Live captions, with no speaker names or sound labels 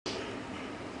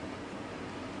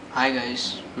Hi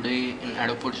guys, today in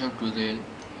Adobe Photoshop tutorial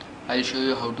I'll show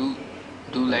you how to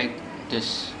do like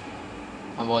this.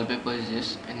 My wallpaper is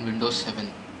this in Windows 7.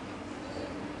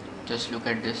 Just look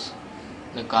at this.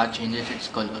 The car changes its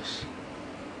colors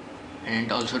and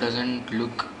it also doesn't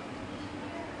look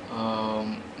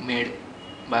made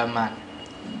by a man.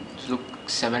 Look,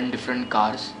 7 different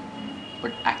cars,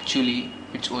 but actually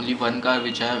it's only one car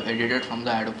which I have edited from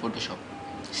the Adobe Photoshop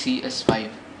CS5.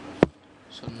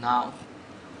 So now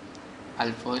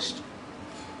I'll first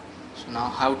So now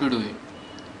how to do it?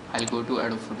 I'll go to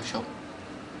Adobe Photoshop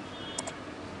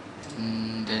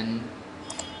and then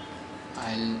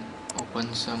I'll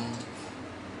open some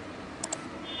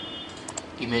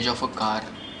image of a car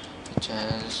which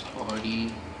has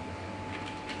Audi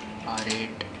R8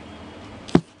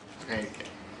 red.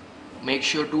 Make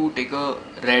sure to take a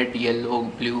red, yellow,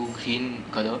 blue, green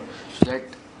color so that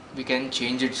we can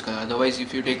change its color. Otherwise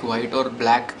if you take white or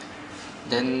black,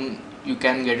 then you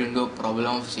can get into a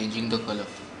problem of changing the color.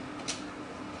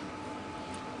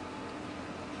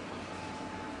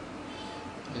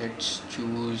 Let's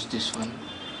choose this one.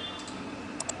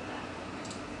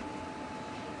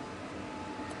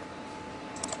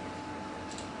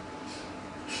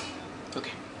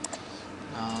 Okay,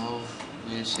 now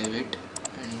we'll save it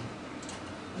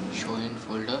and show in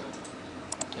folder,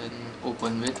 then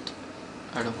open with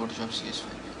Adobe Photoshop CS5.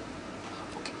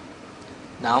 Okay,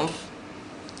 now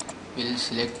we'll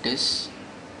select this,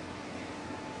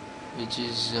 which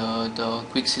is the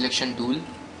quick selection tool.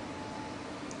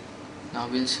 Now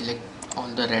we'll select all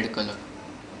the red color.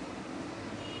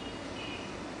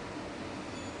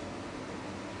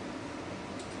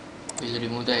 We'll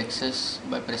remove the excess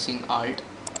by pressing Alt.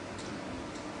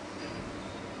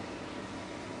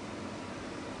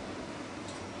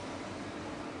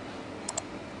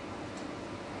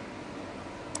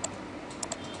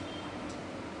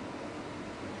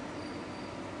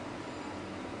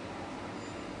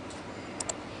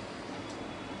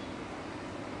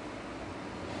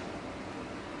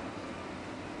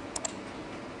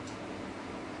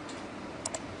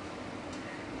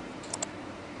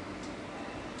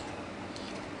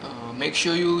 Make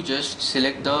sure you just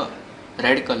select the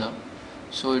red color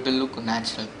so it will look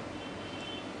natural.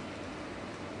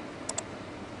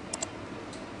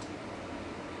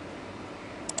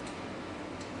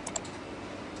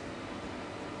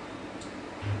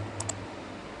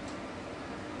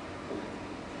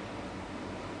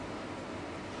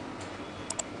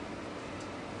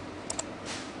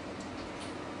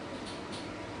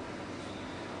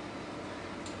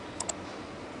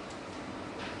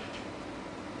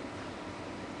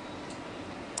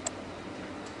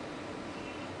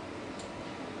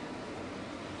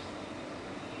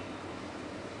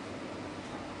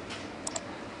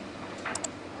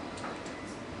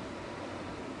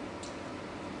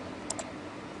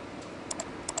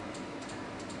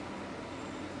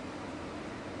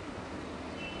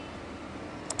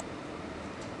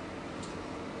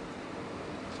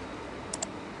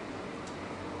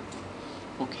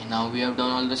 Okay, now we have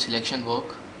done all the selection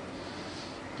work.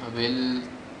 Now we'll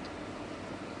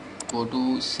go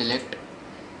to select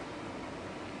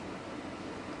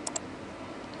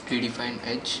redefine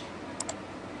edge,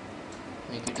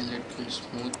 make it a little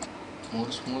smooth,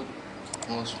 more smooth,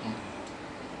 more smooth,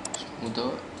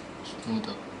 smoother,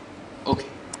 smoother. Okay,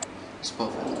 it's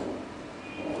perfect.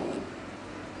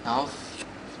 Now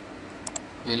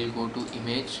we'll go to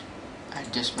image,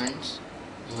 adjustments,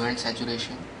 hue and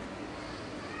saturation.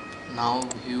 Now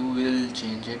you will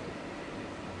change it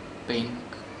pink,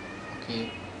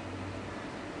 okay,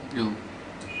 blue,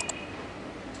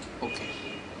 okay.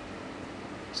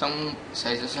 Some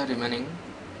sizes are remaining,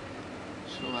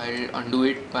 so I'll undo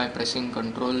it by pressing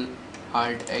Ctrl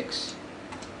Alt X.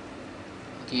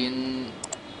 Again,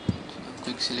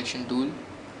 quick selection tool,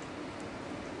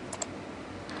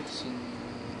 pressing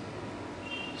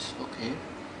this, okay,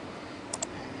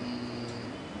 and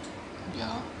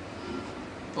yeah.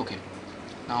 Okay,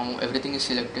 now everything is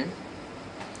selected,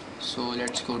 so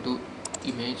let's go to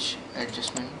image,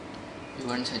 adjustment,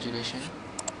 hue and saturation,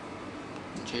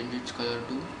 change its color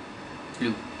to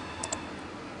blue.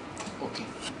 Okay,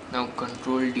 now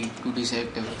Ctrl D to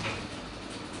deselect everything.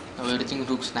 Now everything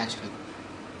looks natural.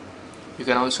 You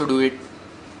can also do it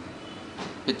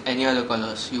with any other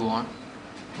colors you want.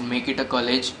 Make it a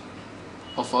collage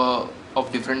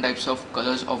of different types of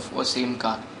colors of a same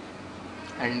car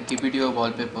and keep it your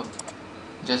wallpaper,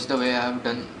 just the way I have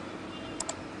done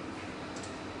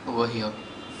over here.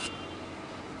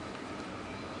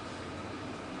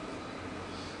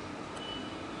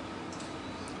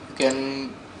 You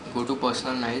can go to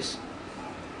personalize,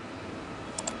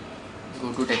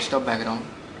 go to desktop background,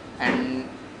 And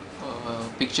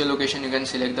picture location, you can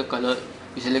select the color,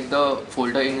 you select the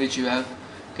folder in which you have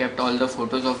kept all the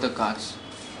photos of the cars,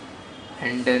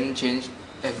 and then change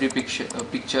every picture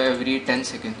every 10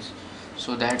 seconds,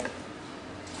 so that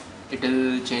it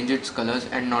will change its colors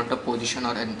and not the position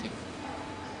or anything.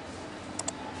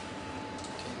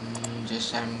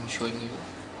 Just I'm showing you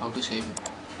how to save it.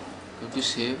 Go to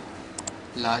save,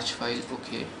 large file,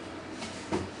 okay,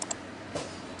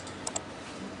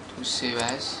 to save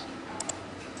as,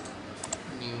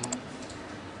 new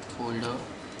folder,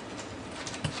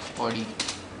 body.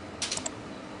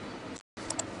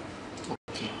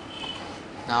 Okay,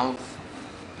 now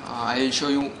I'll show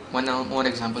you one more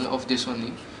example of this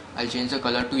only. I'll change the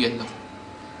color to yellow.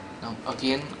 Now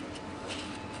again,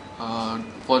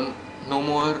 for no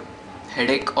more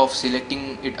headache of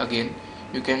selecting it again,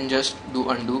 you can just do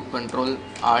undo, Control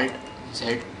Alt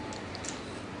Z,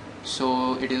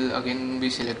 so it will again be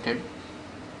selected.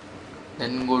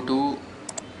 Then go to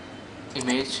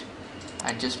image,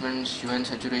 adjustments, hue and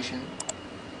saturation,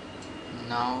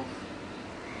 now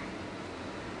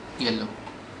yellow.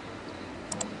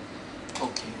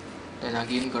 Okay, then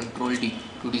again Control D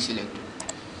to deselect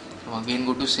it. So again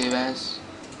go to save as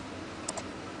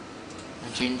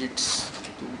and change it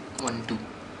to 1 2,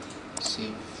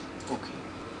 save. Okay,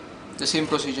 the same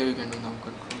procedure you can do now.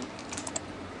 Control.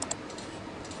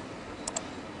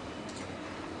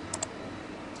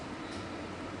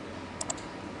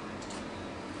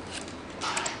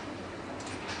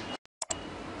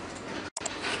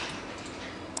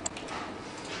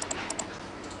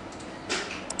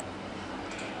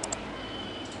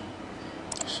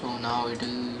 So now it will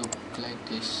look like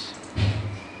this.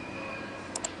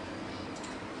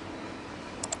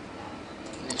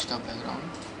 Next up, background.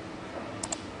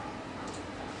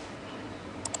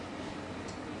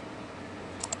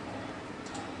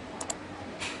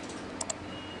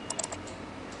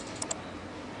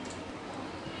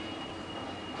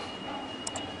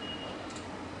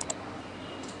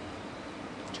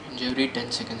 Change every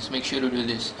 10 seconds. Make sure you do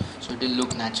this so it will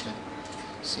look natural.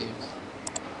 Save.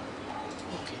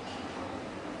 Okay.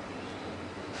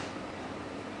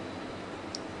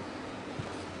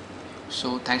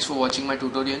 So thanks for watching my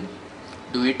tutorial.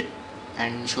 Do it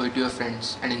and show it to your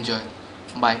friends and enjoy.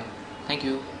 Bye. Thank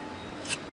you.